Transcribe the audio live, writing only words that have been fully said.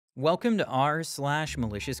Welcome to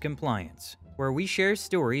r/MaliciousCompliance, where we share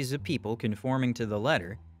stories of people conforming to the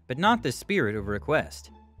letter, but not the spirit of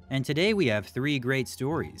request. And today we have 3 great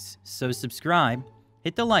stories, so subscribe,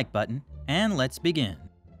 hit the like button, and let's begin.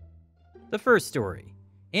 The first story.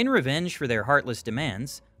 In revenge for their heartless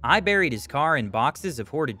demands, I buried his car in boxes of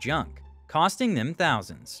hoarded junk, costing them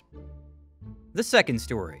thousands. The second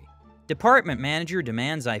story. Department manager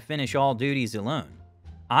demands I finish all duties alone.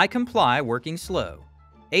 I comply, working slow.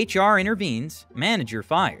 HR intervenes, manager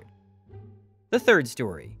fired. The third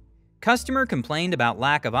story. Customer complained about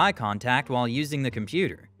lack of eye contact while using the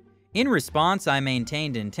computer. In response, I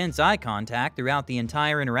maintained intense eye contact throughout the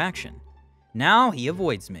entire interaction. Now he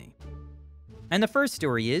avoids me. And the first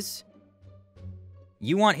story is,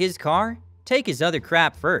 you want his car? Take his other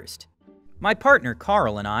crap first. My partner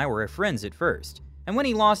Carl and I were friends at first, and when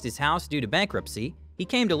he lost his house due to bankruptcy, he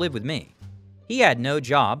came to live with me. He had no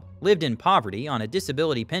job, lived in poverty on a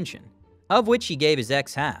disability pension, of which he gave his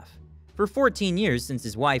ex half, for 14 years since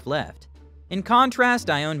his wife left. In contrast,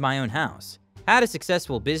 I owned my own house, had a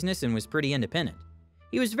successful business, and was pretty independent.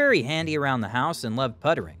 He was very handy around the house and loved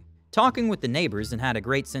puttering, talking with the neighbors, and had a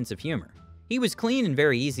great sense of humor. He was clean and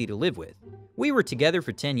very easy to live with. We were together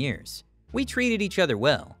for 10 years. We treated each other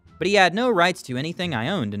well, but he had no rights to anything I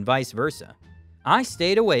owned and vice versa. I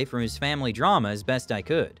stayed away from his family drama as best I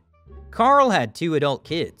could. Carl had 2 adult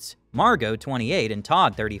kids, Margot 28 and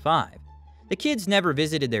Todd 35. The kids never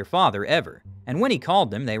visited their father ever, and when he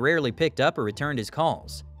called them, they rarely picked up or returned his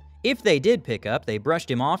calls. If they did pick up, they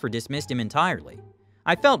brushed him off or dismissed him entirely.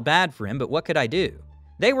 I felt bad for him, but what could I do?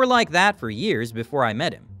 They were like that for years before I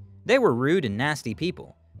met him. They were rude and nasty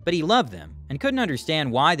people, but he loved them and couldn't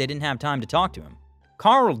understand why they didn't have time to talk to him.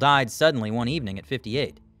 Carl died suddenly one evening at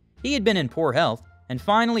 58. He had been in poor health, and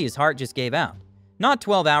finally his heart just gave out. Not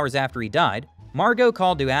 12 hours after he died, Margot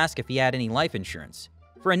called to ask if he had any life insurance.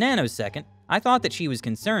 For a nanosecond, I thought that she was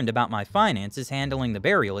concerned about my finances handling the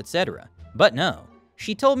burial, etc. But no,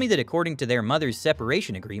 she told me that according to their mother's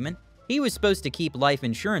separation agreement, he was supposed to keep life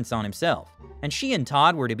insurance on himself, and she and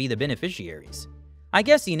Todd were to be the beneficiaries. I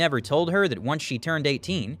guess he never told her that once she turned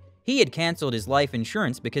 18, he had canceled his life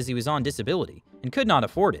insurance because he was on disability and could not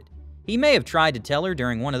afford it. He may have tried to tell her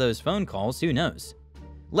during one of those phone calls, who knows.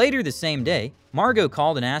 Later the same day, Margot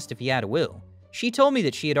called and asked if he had a will. She told me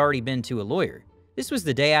that she had already been to a lawyer. This was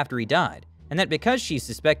the day after he died, and that because she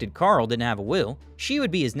suspected Carl didn't have a will, she would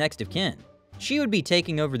be his next of kin. She would be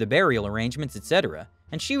taking over the burial arrangements, etc.,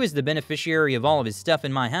 and she was the beneficiary of all of his stuff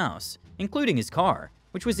in my house, including his car,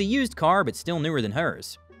 which was a used car but still newer than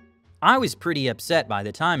hers. I was pretty upset by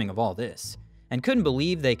the timing of all this, and couldn't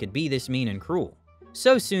believe they could be this mean and cruel,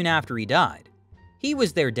 so soon after he died. He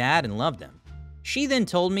was their dad and loved them. She then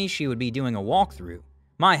told me she would be doing a walkthrough,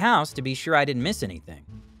 my house, to be sure I didn't miss anything,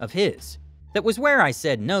 of his. That was where I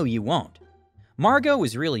said, no, you won't. Margot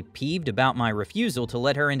was really peeved about my refusal to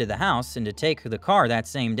let her into the house and to take the car that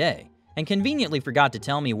same day, and conveniently forgot to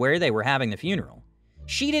tell me where they were having the funeral.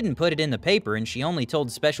 She didn't put it in the paper, and she only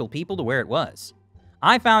told special people to where it was.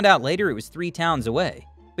 I found out later it was 3 towns away,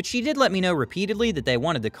 but she did let me know repeatedly that they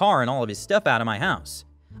wanted the car and all of his stuff out of my house.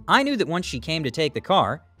 I knew that once she came to take the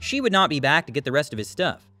car, she would not be back to get the rest of his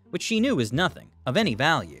stuff, which she knew was nothing, of any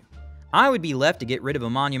value. I would be left to get rid of a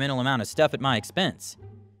monumental amount of stuff at my expense.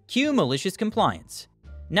 Cue malicious compliance.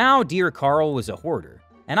 Now, dear Carl was a hoarder,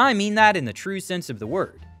 and I mean that in the true sense of the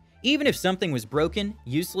word. Even if something was broken,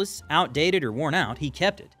 useless, outdated, or worn out, he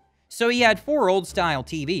kept it. So he had 4 old-style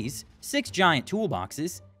TVs, 6 giant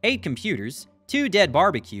toolboxes, 8 computers, 2 dead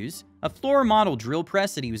barbecues, a floor model drill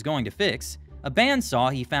press that he was going to fix, a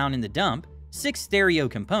bandsaw he found in the dump, 6 stereo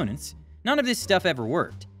components. None of this stuff ever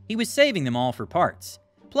worked. He was saving them all for parts.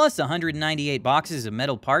 Plus 198 boxes of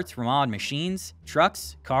metal parts from odd machines,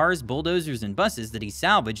 trucks, cars, bulldozers, and buses that he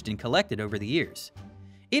salvaged and collected over the years.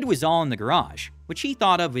 It was all in the garage, which he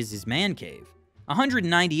thought of as his man cave.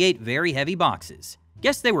 198 very heavy boxes.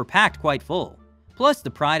 Guess they were packed quite full. Plus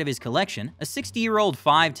the pride of his collection, a 60-year-old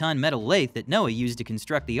 5-ton metal lathe that Noah used to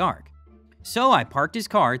construct the Ark. So I parked his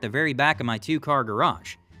car at the very back of my 2-car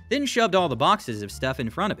garage, then shoved all the boxes of stuff in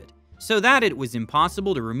front of it, so that it was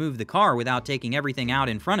impossible to remove the car without taking everything out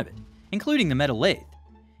in front of it, including the metal lathe.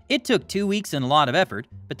 It took 2 weeks and a lot of effort,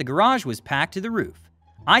 but the garage was packed to the roof.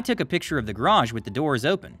 I took a picture of the garage with the doors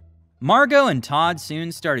open. Margot and Todd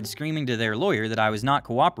soon started screaming to their lawyer that I was not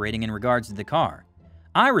cooperating in regards to the car.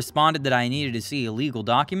 I responded that I needed to see a legal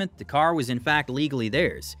document. The car was in fact legally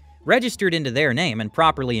theirs, registered into their name and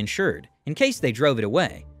properly insured, in case they drove it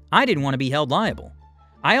away. I didn't want to be held liable.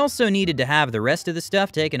 I also needed to have the rest of the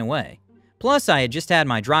stuff taken away. Plus, I had just had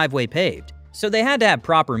my driveway paved, so they had to have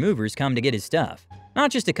proper movers come to get his stuff.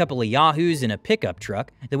 not just a couple of yahoos in a pickup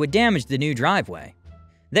truck that would damage the new driveway.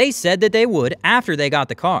 They said that they would after they got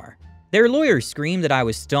the car. Their lawyer screamed that I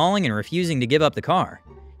was stalling and refusing to give up the car.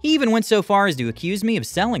 He even went so far as to accuse me of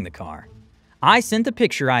selling the car. I sent the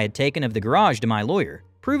picture I had taken of the garage to my lawyer,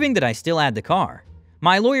 proving that I still had the car.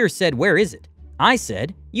 My lawyer said, "Where is it?" I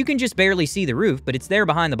said, "You can just barely see the roof, but it's there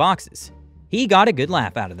behind the boxes." He got a good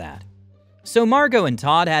laugh out of that. So Margot and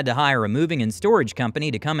Todd had to hire a moving and storage company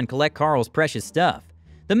to come and collect Carl's precious stuff.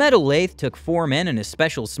 The metal lathe took 4 men and a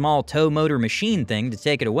special small tow motor machine thing to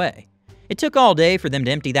take it away. It took all day for them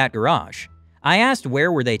to empty that garage. I asked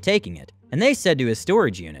where were they taking it, and they said to a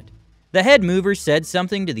storage unit. The head mover said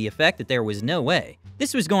something to the effect that there was no way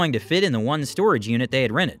this was going to fit in the one storage unit they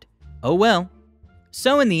had rented. Oh well.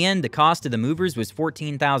 So in the end, the cost of the movers was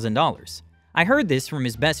 $14,000. I heard this from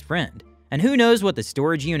his best friend, and who knows what the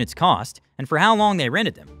storage units cost and for how long they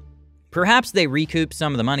rented them. Perhaps they recouped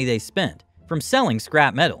some of the money they spent from selling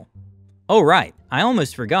scrap metal. Oh right, I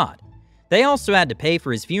almost forgot. They also had to pay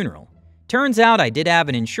for his funeral. Turns out I did have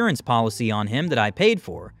an insurance policy on him that I paid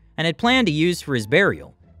for and had planned to use for his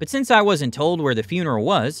burial, but since I wasn't told where the funeral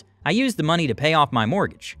was, I used the money to pay off my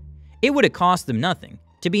mortgage. It would have cost them nothing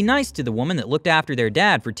to be nice to the woman that looked after their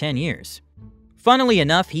dad for 10 years. Funnily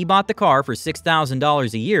enough, he bought the car for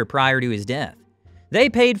 $6,000 a year prior to his death. They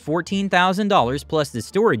paid $14,000 plus the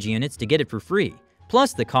storage units to get it for free,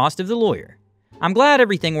 plus the cost of the lawyer. I'm glad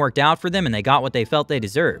everything worked out for them and they got what they felt they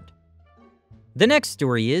deserved. The next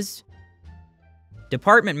story is,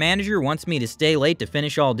 department manager wants me to stay late to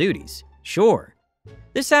finish all duties. Sure.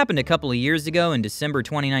 This happened a couple of years ago in December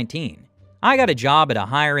 2019. I got a job at a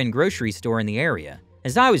higher-end grocery store in the area,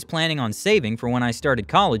 as I was planning on saving for when I started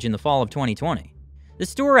college in the fall of 2020. The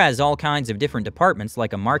store has all kinds of different departments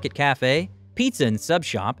like a market cafe, pizza and sub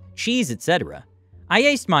shop, cheese, etc. I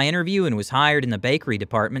aced my interview and was hired in the bakery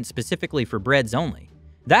department specifically for breads only.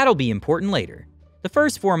 That'll be important later. The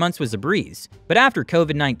first 4 months was a breeze, but after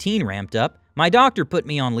COVID-19 ramped up, my doctor put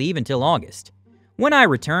me on leave until August. When I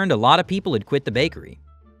returned, a lot of people had quit the bakery.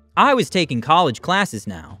 I was taking college classes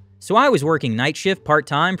now, so I was working night shift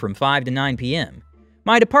part-time from 5 to 9 p.m.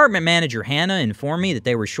 My department manager Hannah informed me that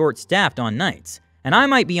they were short-staffed on nights, and I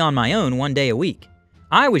might be on my own 1 day a week.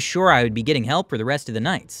 I was sure I would be getting help for the rest of the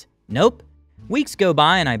nights. Nope. Weeks go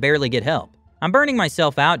by and I barely get help. I'm burning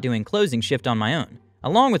myself out doing closing shift on my own,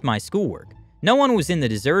 along with my schoolwork. No one was in the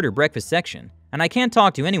dessert or breakfast section, and I can't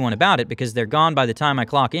talk to anyone about it because they're gone by the time I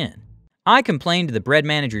clock in. I complained to the bread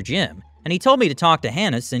manager Jim, and he told me to talk to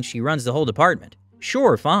Hannah since she runs the whole department.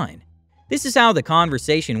 Sure, fine. This is how the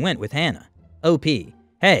conversation went with Hannah. OP,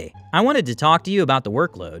 hey, I wanted to talk to you about the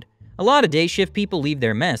workload. A lot of day shift people leave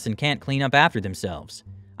their mess and can't clean up after themselves.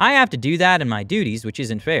 I have to do that in my duties, which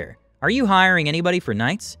isn't fair. Are you hiring anybody for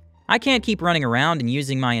nights? I can't keep running around and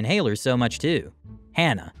using my inhaler so much too.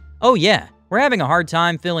 Hannah, oh yeah, we're having a hard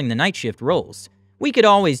time filling the night shift roles. We could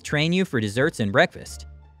always train you for desserts and breakfast.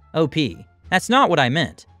 OP, that's not what I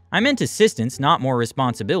meant. I meant assistance, not more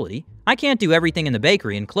responsibility. I can't do everything in the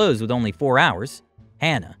bakery and close with only 4 hours.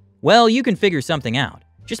 Hannah, well, you can figure something out.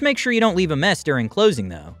 Just make sure you don't leave a mess during closing,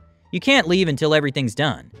 though. You can't leave until everything's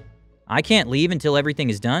done. I can't leave until everything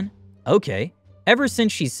is done? Okay. Ever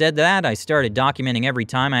since she said that, I started documenting every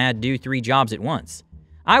time I had to do 3 jobs at once.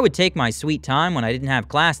 I would take my sweet time when I didn't have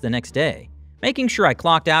class the next day, making sure I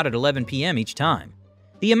clocked out at 11 p.m. each time.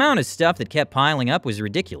 The amount of stuff that kept piling up was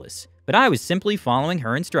ridiculous, but I was simply following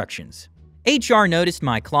her instructions. HR noticed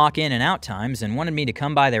my clock in and out times and wanted me to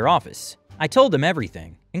come by their office. I told them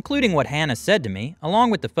everything, including what Hannah said to me, along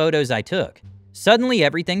with the photos I took. Suddenly,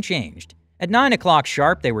 everything changed. At 9 o'clock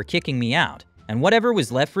sharp, they were kicking me out, and whatever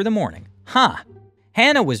was left for the morning. Ha!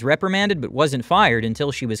 Hannah was reprimanded but wasn't fired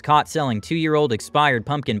until she was caught selling 2-year-old expired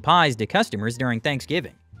pumpkin pies to customers during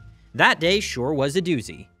Thanksgiving. That day sure was a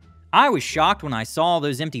doozy. I was shocked when I saw all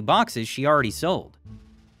those empty boxes she already sold.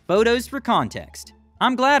 Photos for context.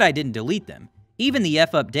 I'm glad I didn't delete them. Even the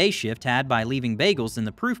F-up day shift had by leaving bagels in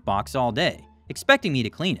the proof box all day, expecting me to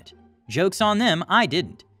clean it. Joke's on them, I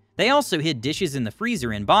didn't. They also hid dishes in the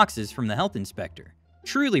freezer in boxes from the health inspector.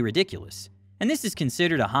 Truly ridiculous. And this is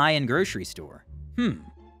considered a high-end grocery store.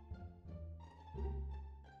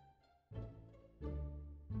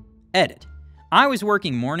 Edit. I was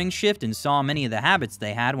working morning shift and saw many of the habits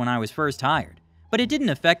they had when I was first hired, but it didn't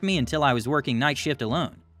affect me until I was working night shift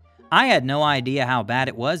alone. I had no idea how bad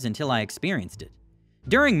it was until I experienced it.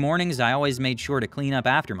 During mornings, I always made sure to clean up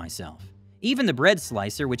after myself, even the bread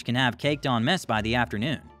slicer, which can have caked on mess by the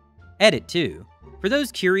afternoon. Edit 2. For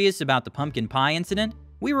those curious about the pumpkin pie incident,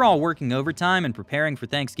 we were all working overtime and preparing for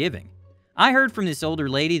Thanksgiving. I heard from this older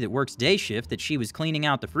lady that works day shift that she was cleaning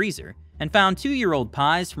out the freezer and found 2-year-old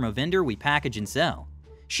pies from a vendor we package and sell.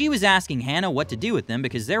 She was asking Hannah what to do with them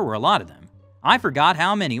because there were a lot of them. I forgot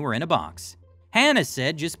how many were in a box. Hannah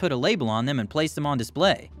said just put a label on them and place them on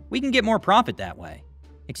display. We can get more profit that way.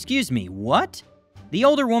 Excuse me, what? The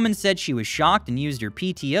older woman said she was shocked and used her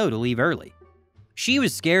PTO to leave early. She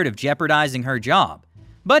was scared of jeopardizing her job,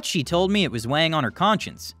 but she told me it was weighing on her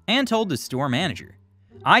conscience and told the store manager.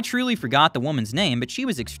 I truly forgot the woman's name, but she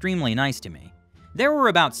was extremely nice to me. There were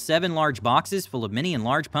about 7 large boxes full of mini and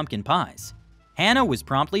large pumpkin pies. Hannah was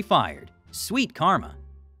promptly fired. Sweet karma.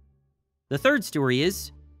 The third story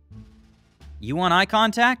is, you want eye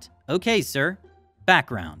contact? Okay, sir.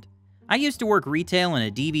 Background. I used to work retail in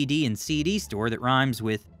a DVD and CD store that rhymes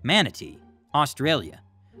with Manatee, Australia.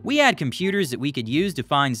 We had computers that we could use to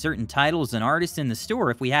find certain titles and artists in the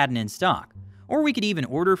store if we had an in stock, or we could even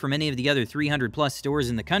order from any of the other 300 plus stores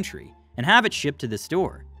in the country and have it shipped to the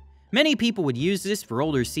store. Many people would use this for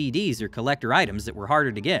older CDs or collector items that were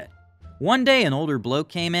harder to get. One day an older bloke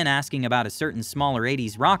came in asking about a certain smaller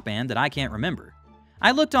 80s rock band that I can't remember.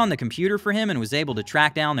 I looked on the computer for him and was able to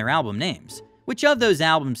track down their album names, which of those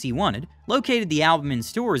albums he wanted, located the album in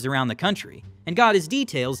stores around the country, and got his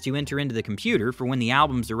details to enter into the computer for when the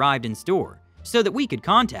albums arrived in store, so that we could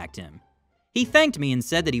contact him. He thanked me and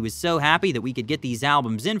said that he was so happy that we could get these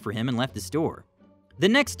albums in for him and left the store. The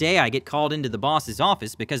next day I get called into the boss's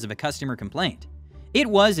office because of a customer complaint. It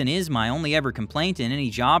was and is my only ever complaint in any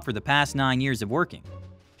job for the past 9 years of working.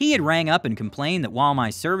 He had rang up and complained that while my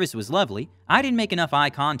service was lovely, I didn't make enough eye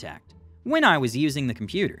contact when I was using the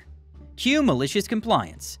computer. Cue malicious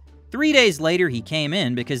compliance. 3 days later he came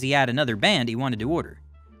in because he had another band he wanted to order.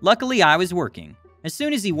 Luckily I was working. As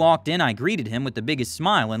soon as he walked in, I greeted him with the biggest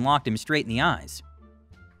smile and looked him straight in the eyes.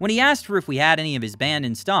 When he asked for if we had any of his band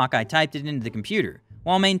in stock, I typed it into the computer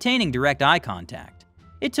while maintaining direct eye contact.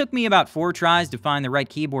 It took me about 4 tries to find the right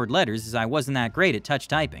keyboard letters as I wasn't that great at touch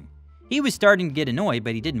typing. He was starting to get annoyed,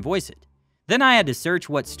 but he didn't voice it. Then I had to search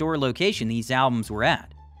what store location these albums were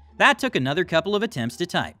at. That took another couple of attempts to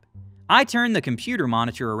type. I turned the computer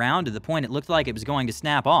monitor around to the point it looked like it was going to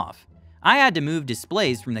snap off. I had to move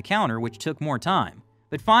displays from the counter, which took more time,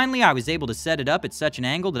 but finally I was able to set it up at such an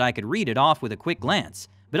angle that I could read it off with a quick glance,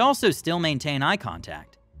 but also still maintain eye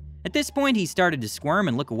contact. At this point he started to squirm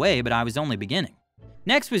and look away, but I was only beginning.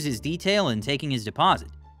 Next was his detail and taking his deposit,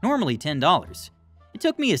 normally $10. It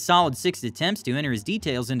took me a solid 6 attempts to enter his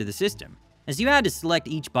details into the system, as you had to select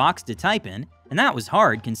each box to type in, and that was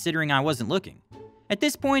hard considering I wasn't looking. At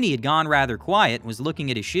this point he had gone rather quiet and was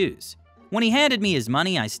looking at his shoes. When he handed me his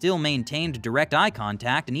money, I still maintained direct eye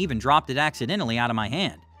contact and even dropped it accidentally out of my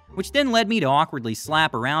hand, which then led me to awkwardly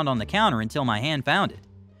slap around on the counter until my hand found it.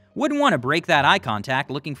 Wouldn't want to break that eye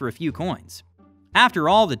contact looking for a few coins. After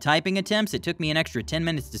all the typing attempts, it took me an extra 10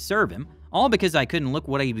 minutes to serve him, all because I couldn't look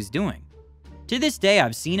what he was doing. To this day,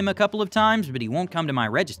 I've seen him a couple of times, but he won't come to my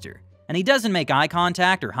register, and he doesn't make eye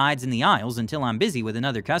contact or hides in the aisles until I'm busy with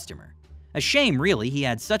another customer. A shame, really, he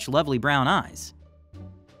had such lovely brown eyes.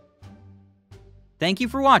 Thank you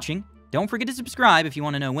for watching. Don't forget to subscribe if you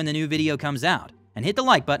want to know when the new video comes out, and hit the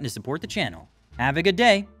like button to support the channel. Have a good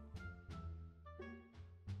day.